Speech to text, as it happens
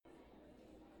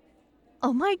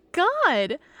Oh my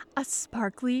god! A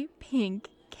sparkly pink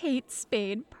Kate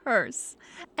Spade purse.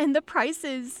 And the price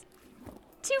is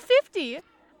 $250.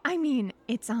 I mean,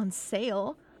 it's on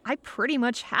sale. I pretty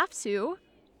much have to.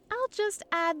 I'll just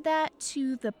add that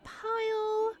to the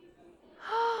pile.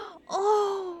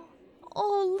 Oh,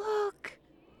 oh, look.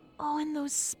 Oh, and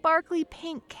those sparkly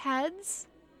pink Keds?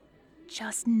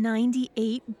 Just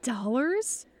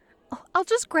 $98? Oh, I'll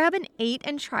just grab an 8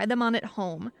 and try them on at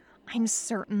home. I'm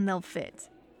certain they'll fit.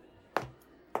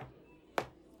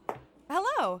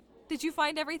 Hello! Did you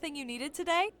find everything you needed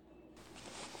today?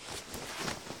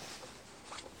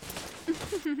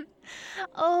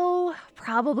 Oh,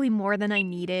 probably more than I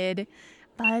needed.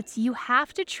 But you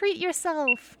have to treat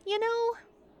yourself, you know?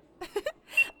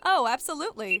 Oh,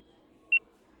 absolutely.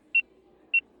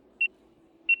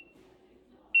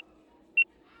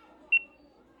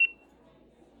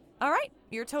 All right,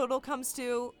 your total comes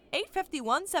to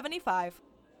 $851.75.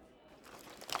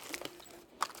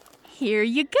 Here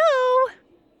you go!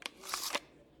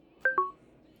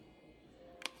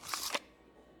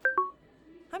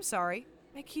 I'm sorry,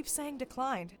 it keeps saying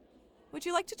declined. Would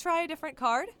you like to try a different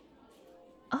card?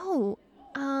 Oh,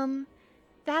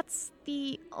 that's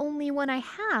the only one I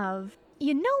have.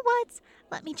 You know what?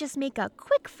 Let me just make a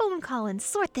quick phone call and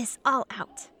sort this all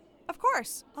out. Of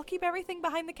course, I'll keep everything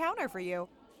behind the counter for you.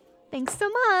 Thanks so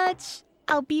much.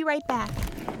 I'll be right back.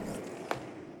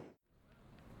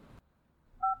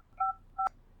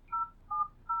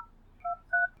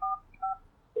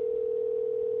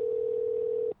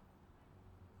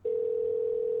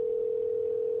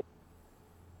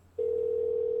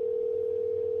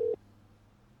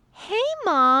 Hey,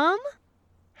 Mom.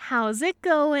 How's it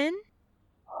going?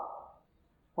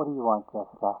 What do you want,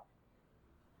 Jessica?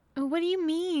 What do you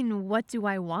mean, what do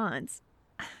I want?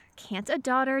 Can't a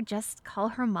daughter just call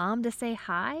her mom to say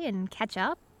hi and catch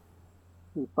up?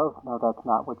 We both know that's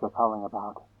not what you're calling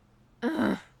about.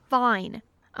 Ugh, fine.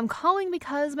 I'm calling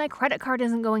because my credit card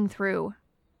isn't going through.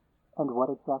 And what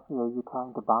exactly are you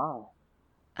trying to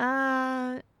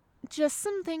buy? Just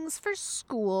some things for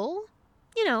school.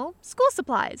 You know, school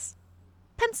supplies.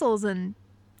 Pencils and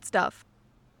stuff.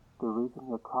 The reason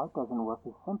your card doesn't work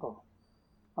is simple.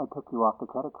 I took you off the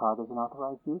credit card as an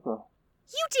authorized user.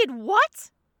 You did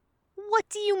what? What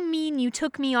do you mean you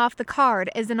took me off the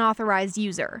card as an authorized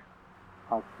user?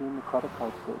 I've seen the credit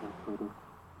card statement, sweetie.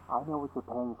 I know what you're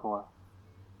paying for.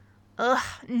 Ugh,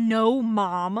 no,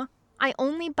 Mom. I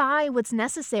only buy what's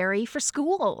necessary for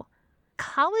school.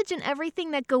 College and everything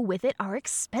that go with it are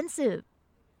expensive.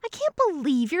 I can't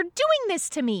believe you're doing this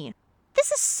to me.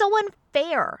 This is so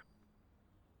unfair.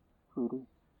 Sweetie,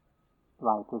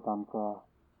 life is unfair.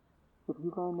 If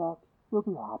you learn that, you'll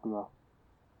be happier.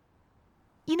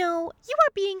 You know, you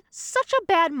are being such a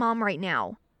bad mom right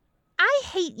now. I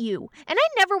hate you, and I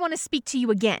never want to speak to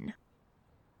you again.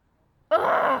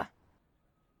 Ugh!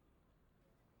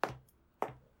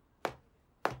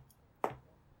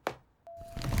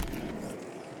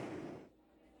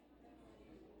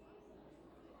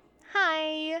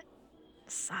 Hi.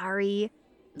 Sorry.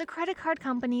 The credit card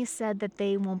company said that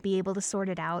they won't be able to sort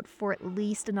it out for at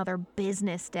least another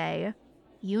business day.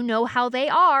 You know how they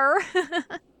are.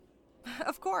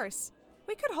 Of course.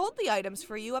 We could hold the items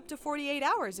for you up to 48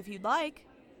 hours if you'd like.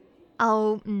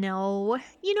 Oh, no.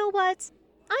 You know what?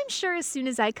 I'm sure as soon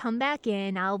as I come back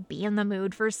in, I'll be in the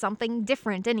mood for something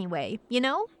different anyway, you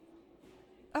know?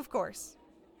 Of course.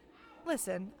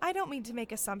 Listen, I don't mean to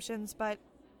make assumptions, but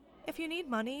if you need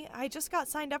money, I just got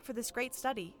signed up for this great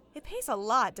study. It pays a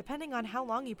lot depending on how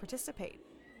long you participate.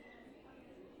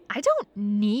 I don't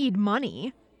need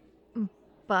money.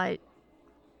 But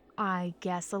I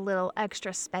guess a little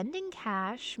extra spending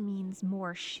cash means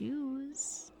more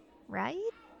shoes, right?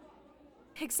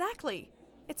 Exactly.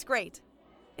 It's great.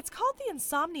 It's called the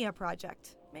Insomnia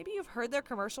Project. Maybe you've heard their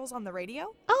commercials on the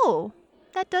radio? Oh,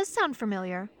 that does sound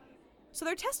familiar. So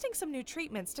they're testing some new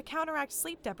treatments to counteract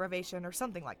sleep deprivation or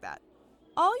something like that.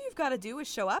 All you've got to do is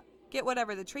show up, get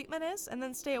whatever the treatment is, and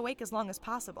then stay awake as long as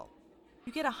possible.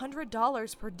 You get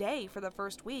 $100 per day for the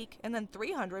first week, and then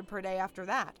 $300 per day after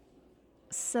that.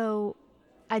 So,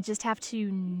 I just have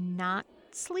to not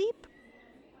sleep?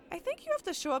 I think you have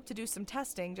to show up to do some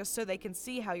testing just so they can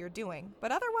see how you're doing,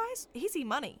 but otherwise, easy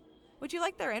money. Would you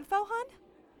like their info,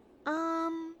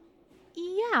 hun?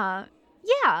 Yeah.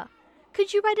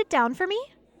 Could you write it down for me?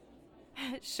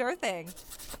 Sure thing.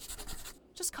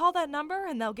 Just call that number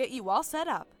and they'll get you all set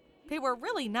up. They were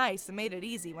really nice and made it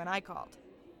easy when I called.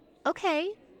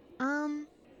 Okay.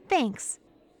 Thanks.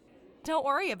 Don't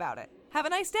worry about it. Have a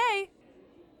nice day.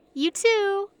 You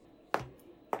too.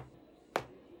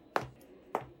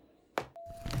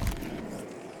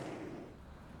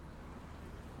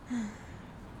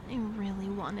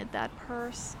 wanted that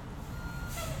purse.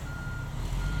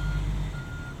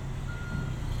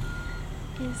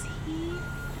 Is he?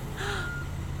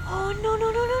 Oh, no.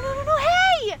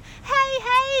 Hey!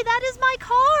 Hey, that is my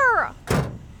car!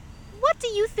 What do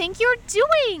you think you're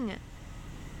doing?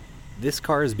 This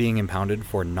car is being impounded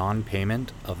for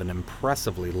non-payment of an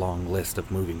impressively long list of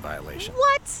moving violations.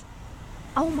 What?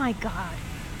 Oh my god.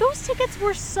 Those tickets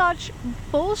were such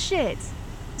bullshit.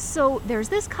 So there's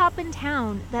this cop in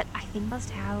town that I think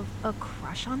must have a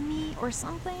crush on me or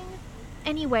something.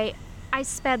 Anyway, I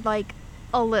sped like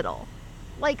a little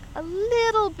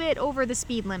bit over the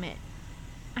speed limit.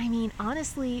 I mean,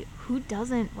 honestly, who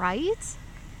doesn't, right?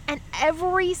 And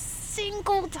every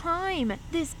single time,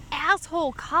 this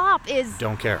asshole cop is...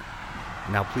 Don't care.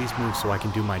 Now please move so I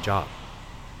can do my job.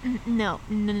 No.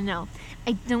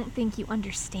 I don't think you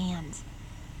understand.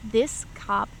 This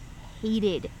cop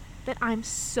hated that I'm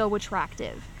so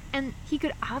attractive, and he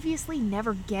could obviously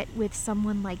never get with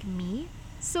someone like me,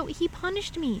 so he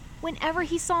punished me whenever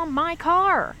he saw my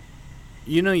car.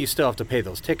 You know you still have to pay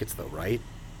those tickets though, right?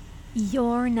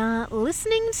 You're not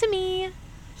listening to me.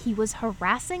 He was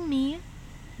harassing me.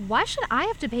 Why should I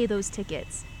have to pay those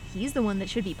tickets? He's the one that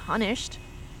should be punished.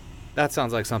 That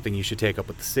sounds like something you should take up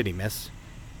with the city, miss.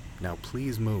 Now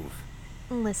please move.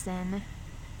 Listen,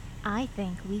 I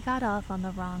think we got off on the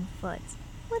wrong foot.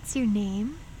 What's your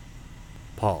name?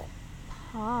 Paul.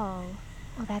 Paul.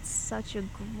 Oh, that's such a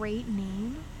great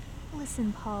name.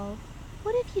 Listen, Paul,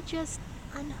 what if you just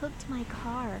unhooked my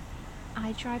car?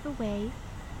 I drive away,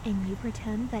 and you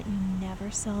pretend that you never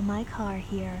saw my car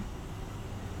here.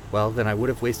 Well, then I would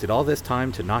have wasted all this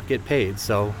time to not get paid,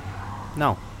 so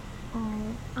no.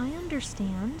 Oh, I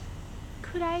understand.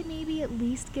 Could I maybe at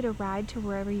least get a ride to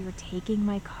wherever you're taking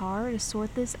my car to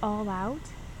sort this all out?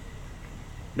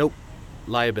 Nope.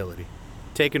 Liability.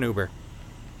 Take an Uber.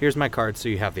 Here's my card so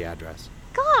you have the address.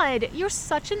 God, you're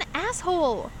such an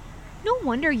asshole. No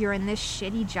wonder you're in this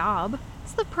shitty job.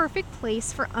 It's the perfect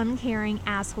place for uncaring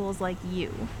assholes like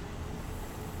you.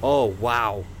 Oh,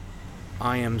 wow.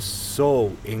 I am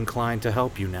so inclined to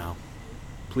help you now.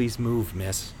 Please move,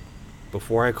 miss,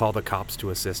 before I call the cops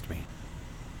to assist me.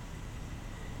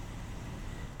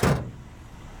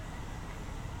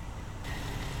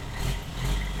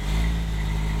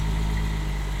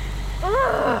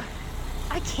 Ugh!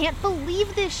 I can't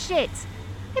believe this shit.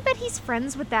 I bet he's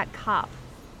friends with that cop.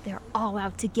 They're all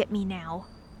out to get me now.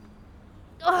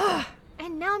 Ugh!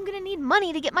 And now I'm gonna need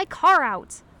money to get my car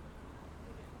out.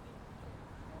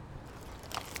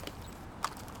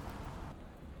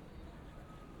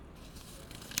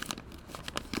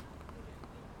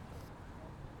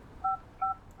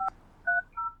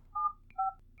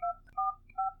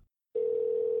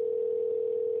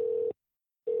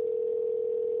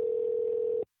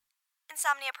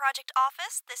 Insomnia Project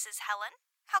office, this is Helen.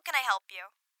 How can I help you?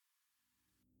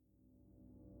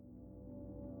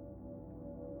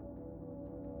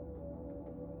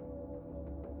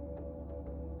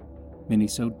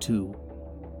 Minisode 2,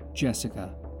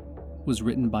 Jessica, was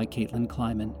written by Caitlin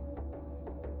Kleiman.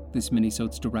 This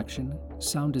minisode's direction,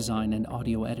 sound design, and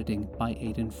audio editing by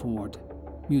Aidan Ford.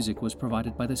 Music was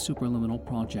provided by the Superliminal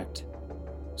Project.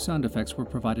 Sound effects were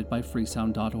provided by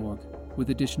freesound.org, with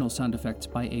additional sound effects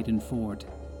by Aidan Ford.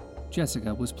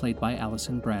 Jessica was played by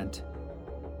Allison Brandt.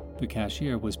 The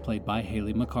cashier was played by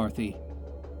Haley McCarthy.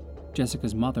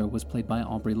 Jessica's mother was played by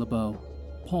Aubrey LeBeau.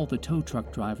 Paul the tow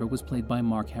truck driver was played by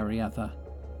Mark Harrietha,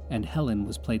 and Helen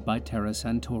was played by Tara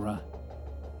Santora.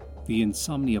 The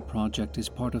Insomnia Project is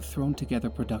part of Thrown Together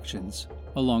Productions,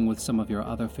 along with some of your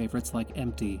other favorites like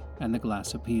Empty and The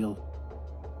Glass Appeal.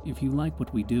 If you like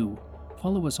what we do,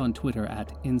 follow us on Twitter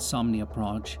at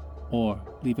InsomniaProj, or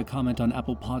leave a comment on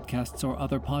Apple Podcasts or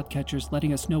other podcatchers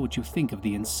letting us know what you think of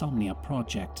the Insomnia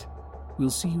Project. We'll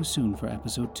see you soon for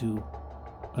episode 2.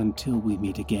 Until we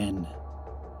meet again,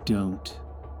 don't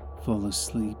fall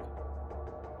asleep.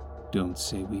 Don't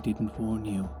say we didn't warn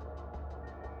you.